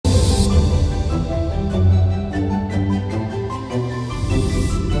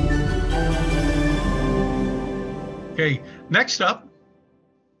Okay, next up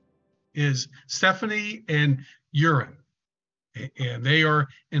is Stephanie and Jurgen, and they are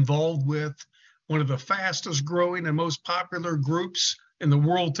involved with one of the fastest growing and most popular groups in the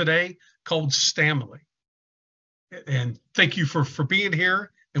world today called Stamily. And thank you for being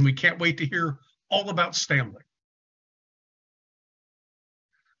here, and we can't wait to hear all about Stamily.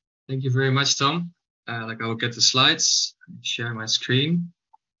 Thank you very much, Tom. I will get the slides, share my screen.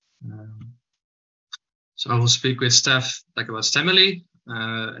 So I will speak with Steff about Stamily,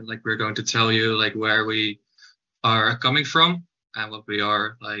 and we're going to tell you where we are coming from and what we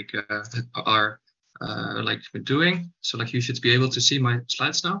are doing. So you should be able to see my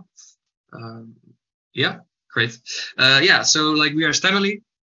slides now. Yeah, great. Yeah, so we are Stamily,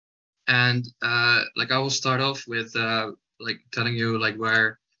 and I will start off with telling you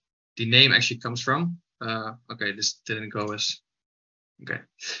where the name actually comes from. Okay, this didn't go as okay.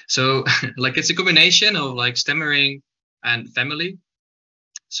 So it's a combination of stammering and family,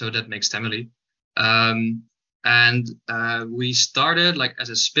 so that makes Stamily. And we started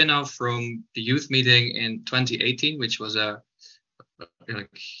as a spin-off from the youth meeting in 2018, which was a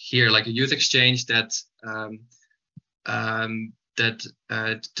youth exchange that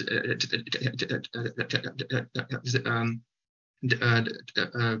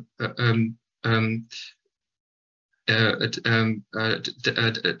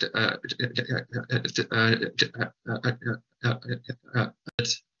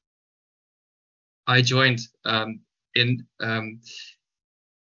I joined in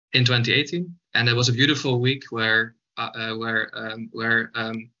 2018, and it was a beautiful week where I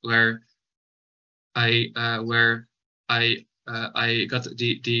got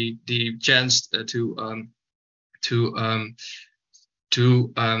the chance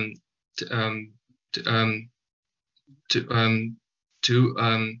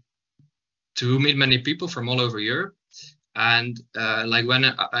to meet many people from all over Europe. And when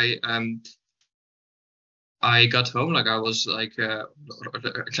I got home, I was I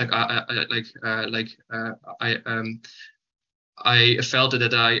felt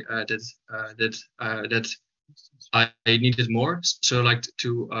that I needed more. So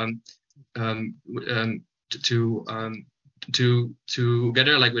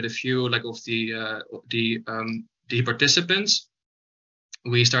together with a few of the participants,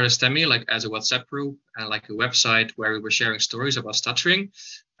 we started Stamily as a WhatsApp group and a website where we were sharing stories about stuttering,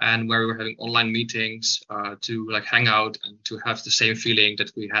 and where we were having online meetings to hang out and to have the same feeling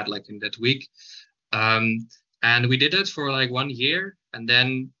that we had in that week. And we did it for 1 year, and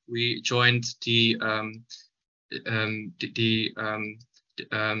then we joined the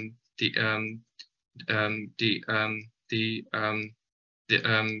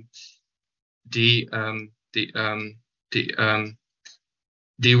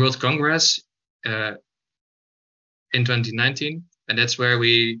World Congress in 2019, and that's where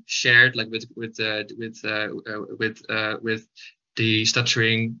we shared with the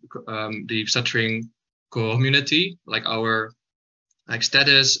stuttering community our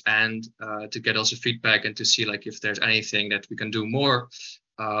status, and to get also feedback and to see if there's anything that we can do more.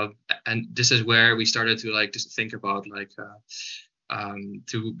 And this is where we started to just think about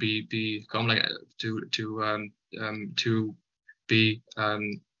to become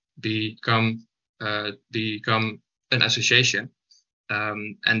become an association.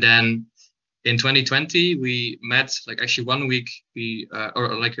 And then in 2020 we met actually 1 week a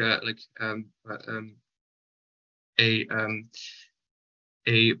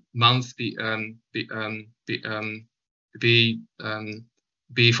month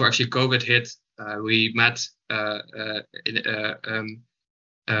before actually COVID hit. We met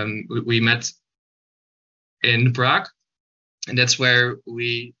in Prague, and that's where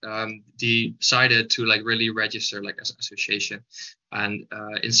we decided to really register as an association. And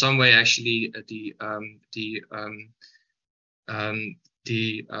in some way actually the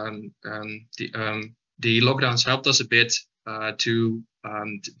lockdowns helped us a bit to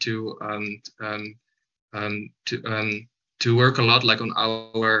work a lot on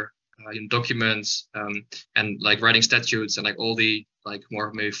our documents and writing statutes and all the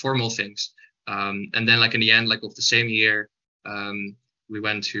more maybe formal things. And then in the end of the same year, we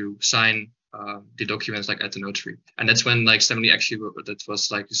went to sign the documents at the notary, and that's when Stamily actually that was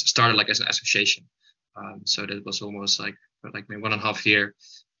started as an association. So that was almost maybe 1.5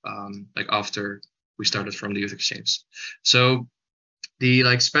 years after we started from the youth exchange. So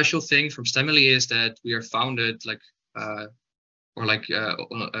the special thing from Stamily is that we are founded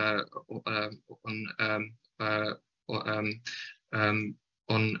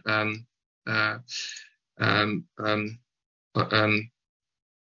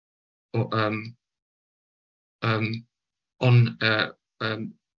on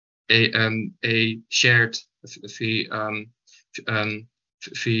a shared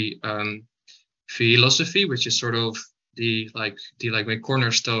philosophy, which is sort of the main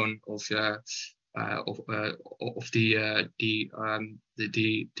cornerstone of the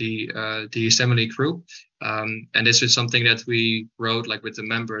Stamily group, and this is something that we wrote like with the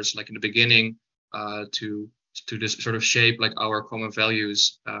members like in the beginning to just sort of shape like our common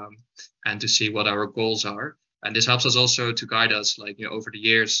values and to see what our goals are, and this helps us also to guide us like over the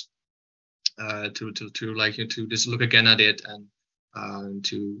years to just look again at it and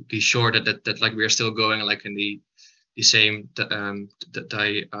to be sure that like we are still going like in the same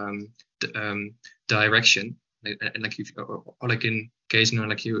direction, and like if, or like in case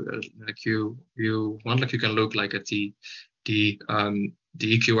like you want, like you can look like at the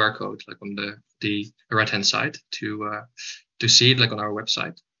QR code like on the right hand side to see it like on our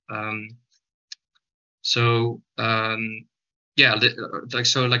website. Yeah, like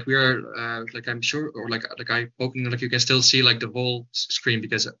so like we are like I'm sure, or like I hoping like you can still see like the whole screen,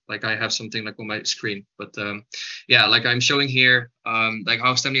 because like I have something like on my screen, but yeah, like I'm showing here like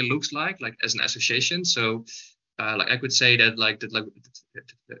how Stamily looks like as an association. So like I could say that like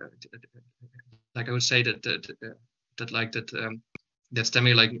I would say that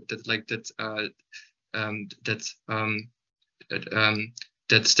Stamily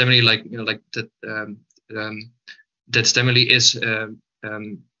that Stamily that Stamily is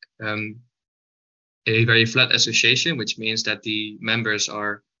a very flat association, which means that the members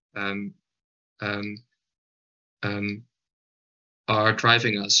are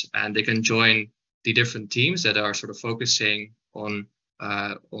driving us, and they can join the different teams that are sort of focusing on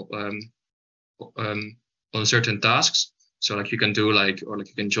certain tasks. So like you can do like, or like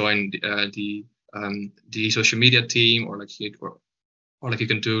you can join the social media team, or like you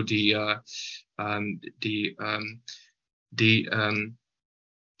can do the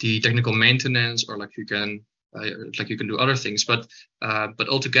technical maintenance, or like you can do other things, but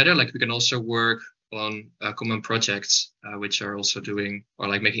altogether like we can also work on common projects which are also doing or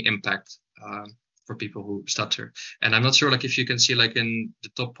like making impact for people who stutter. And I'm not sure like if you can see like in the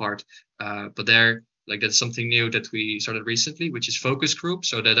top part, but there like that's something new that we started recently, which is focus groups.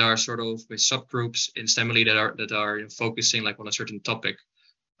 So that are sort of subgroups in Stamily that are focusing like on a certain topic,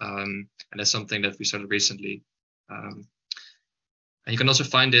 and that's something that we started recently. And you can also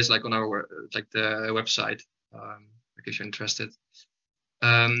find this like on our the website, if you're interested.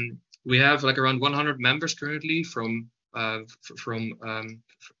 We have like around 100 members currently from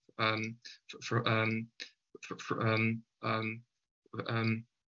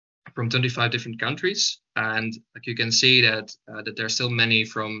 25 different countries, and like you can see that there are still many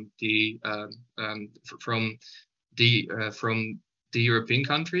from the European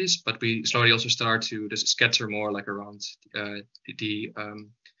countries, but we slowly also start to just scatter more like around the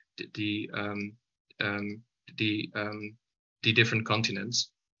different continents.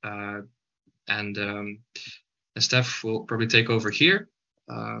 And Steff will probably take over here.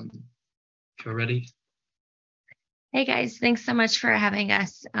 If you're ready. Hey guys, thanks so much for having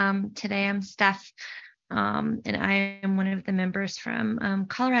us. Today I'm Steff, and I am one of the members from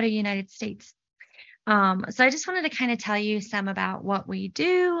Colorado, United States. So I just wanted to kind of tell you some about what we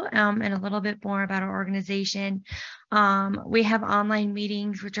do and a little bit more about our organization. We have online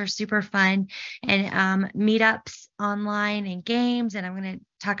meetings, which are super fun, and meetups online and games, and I'm going to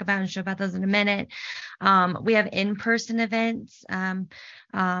talk about and show about those in a minute. We have in-person events.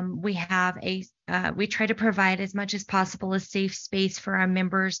 We try to provide as much as possible a safe space for our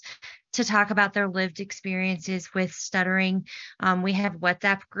members to talk about their lived experiences with stuttering. We have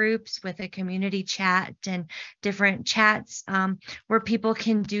WhatsApp groups with a community chat and different chats where people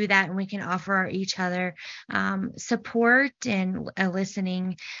can do that, and we can offer each other support and a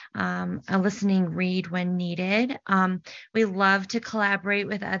listening read when needed. We love to collaborate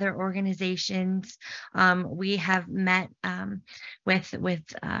with other organizations. We have met with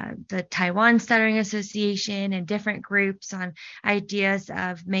the Taiwan Stuttering Association and different groups on ideas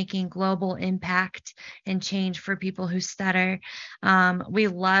of making global impact and change for people who stutter. We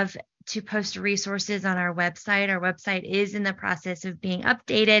love to post resources on our website. Our website is in the process of being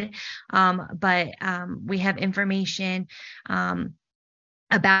updated, but we have information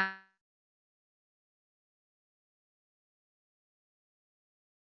about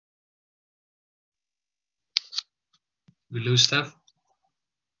we lose Steff.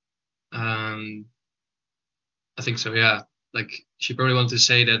 I think so, yeah. Like she probably wanted to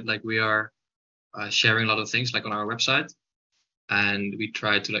say that like we are sharing a lot of things like on our website, and we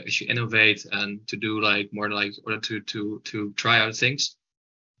try to like actually innovate and to do like more like, or to try out things.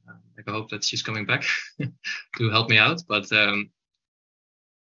 like I hope that she's coming back to help me out, but I'll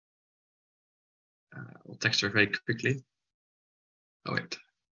text her very quickly. Oh wait.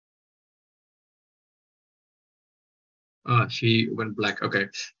 Oh, she went black. Okay,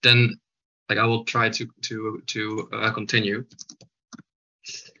 then like I will try to continue.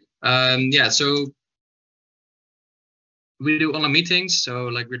 Yeah, so we do online meetings. So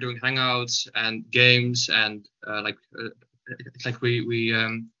like we're doing hangouts and games, and like we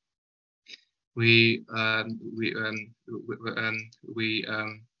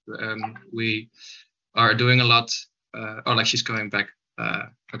are doing a lot. Oh, like she's coming back.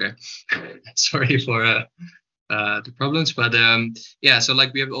 Okay, sorry for the problems, but yeah. So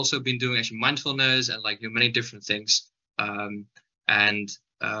like we have also been doing actually mindfulness and like many different things, and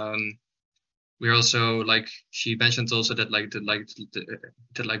we're also like she mentioned also that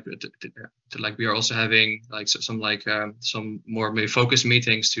we are also having like some more maybe focus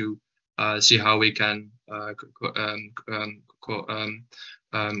meetings to see how we can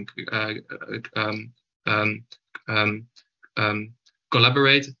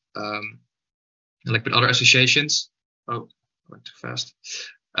collaborate like with other associations. Oh, I went too fast.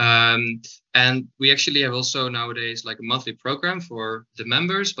 And we actually have also nowadays like a monthly program for the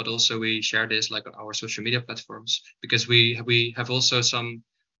members, but also we share this like on our social media platforms, because we have also some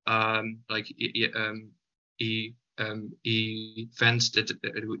like events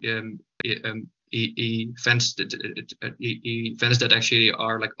that actually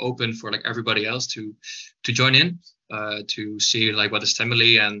are like open for like everybody else to join in, to see like what is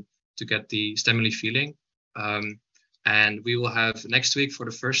Stamily and to get the Stamily feeling. And we will have next week for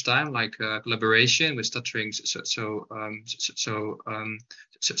the first time like a collaboration with Stuttering.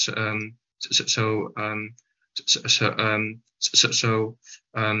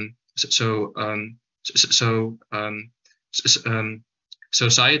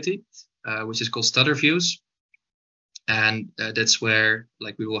 Society, which is called Stutter Views, and that's where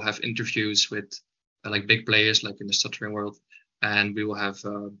like we will have interviews with like big players like in the stuttering world. And we will have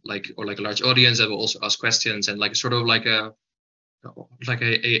like a large audience that will also ask questions, and like sort of like a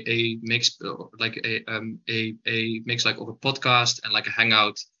mix, like a mix like of a podcast and like a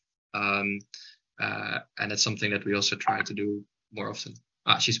hangout, and that's something that we also try to do more often.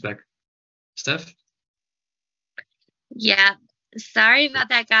 She's back. Steff? Yeah, sorry about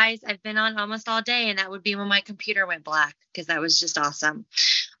that, guys. I've been on almost all day, and that would be when my computer went black, because that was just awesome.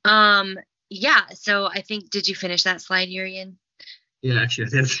 Yeah, so I think, did you finish that slide, Jurgen? Yeah, actually I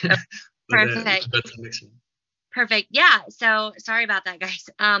did. Perfect. Perfect. Yeah. So sorry about that, guys.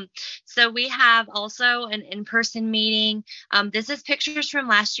 So we have also an in-person meeting. This is pictures from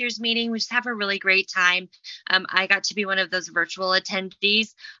last year's meeting. We just have a really great time. I got to be one of those virtual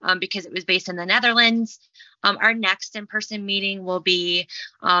attendees because it was based in the Netherlands. Our next in-person meeting will be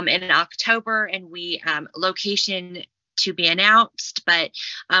in October, and we location to be announced, but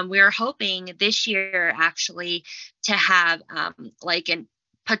we're hoping this year actually to have like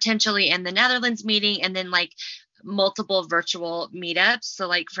potentially in the Netherlands meeting, and then like multiple virtual meetups. So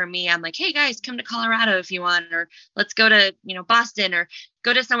like for me, I'm like, hey guys, come to Colorado if you want, or let's go to Boston, or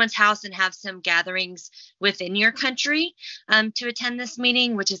go to someone's house and have some gatherings within your country to attend this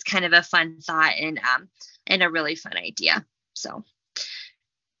meeting, which is kind of a fun thought and a really fun idea. So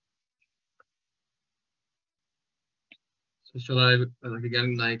shall I like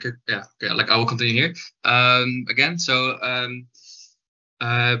again, like yeah, okay, like I will continue here again. So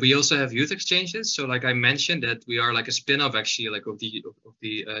we also have youth exchanges. So like I mentioned that we are like a spin-off actually like of the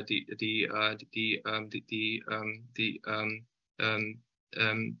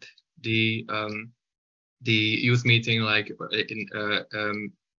youth meeting like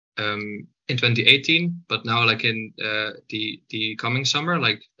in 2018, but now like in the coming summer,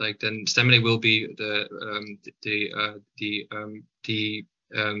 like then Stamily will be the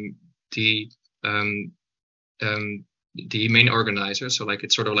main organizer. So like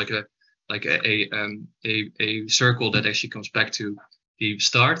it's sort of like a circle that actually comes back to the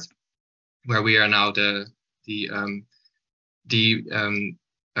start, where we are now the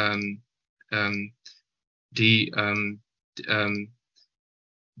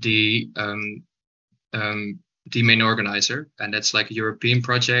main organizer, and that's like a European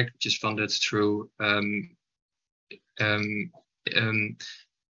project which is funded through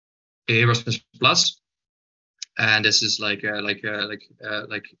Erasmus Plus. And this is like a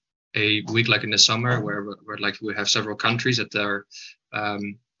week like in the summer where like we have several countries that are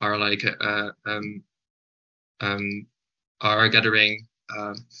gathering,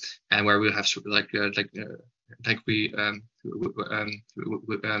 and where we have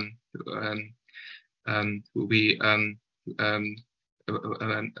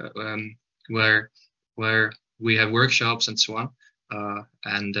where we have workshops and so on.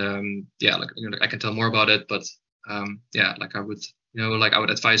 Yeah, like I can tell more about it, but yeah, like I would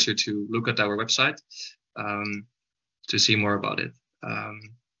advise you to look at our website to see more about it.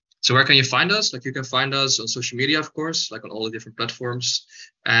 So where can you find us? Like you can find us on social media, of course, like on all the different platforms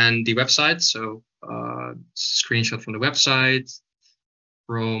and the website. So screenshot from the website,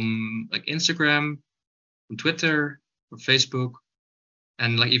 from like Instagram, from Twitter, from Facebook,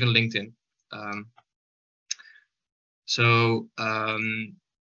 and like even LinkedIn. So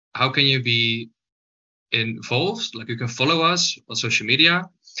how can you be involved? Like you can follow us on social media,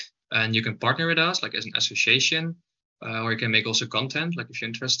 and you can partner with us like as an association, or you can make also content like if you're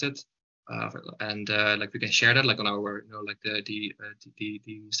interested, and like we can share that like on our like the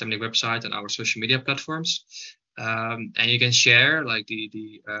Stamily website and our social media platforms, and you can share like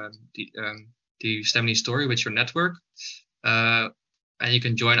the Stamily story with your network, and you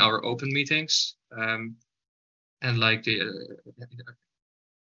can join our open meetings, and like the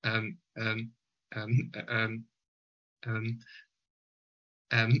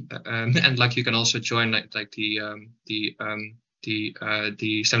and like you can also join like the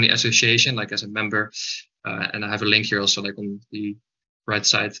Stamily Association like as a member, and I have a link here also like on the right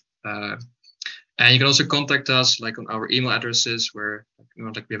side, and you can also contact us like on our email addresses where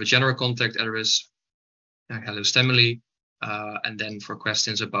like we have a general contact address, hello Stamily, and then for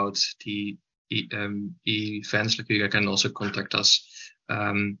questions about the events, like you can also contact us.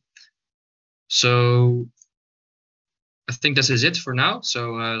 So I think this is it for now.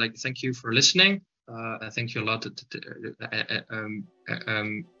 So like thank you for listening. I thank you a lot,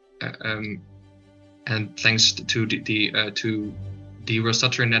 and thanks to the World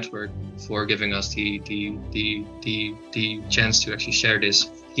Stuttering Network for giving us the chance to actually share this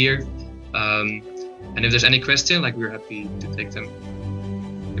here. And if there's any question, like we're happy to take them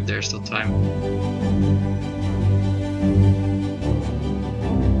if there's still time.